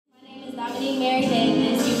Dominique Mary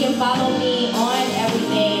Davis. You can follow me on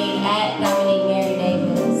everything at Dominique Mary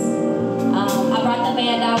Davis. I brought the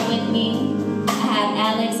band out with me. I have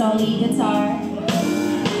Alex on lead guitar.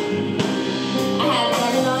 I have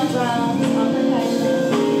Brennan on drums, on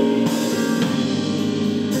percussion.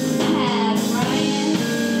 I have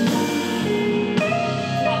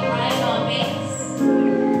Brian on bass.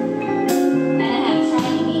 And I have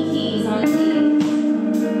Charlie B. Keys on keys.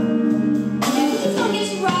 And we're just gonna get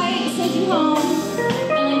you right, send you home.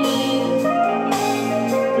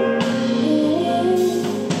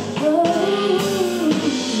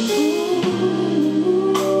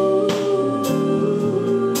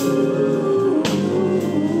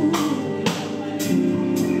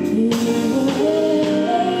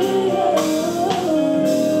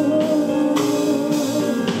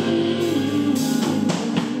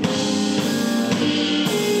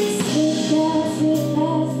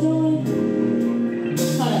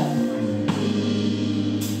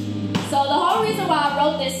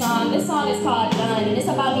 This song is called Done, and it's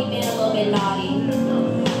about me being a little bit naughty.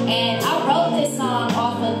 And I wrote this song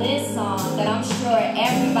off of this song that I'm sure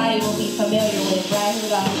everybody will be familiar with, right? Here we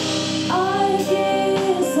go. I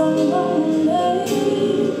guess I'm lonely.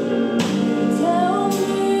 Tell me,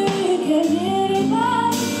 can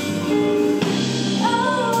anybody?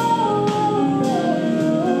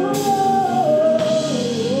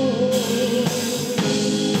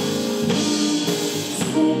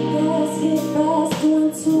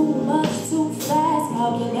 Too much, too fast. How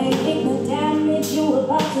can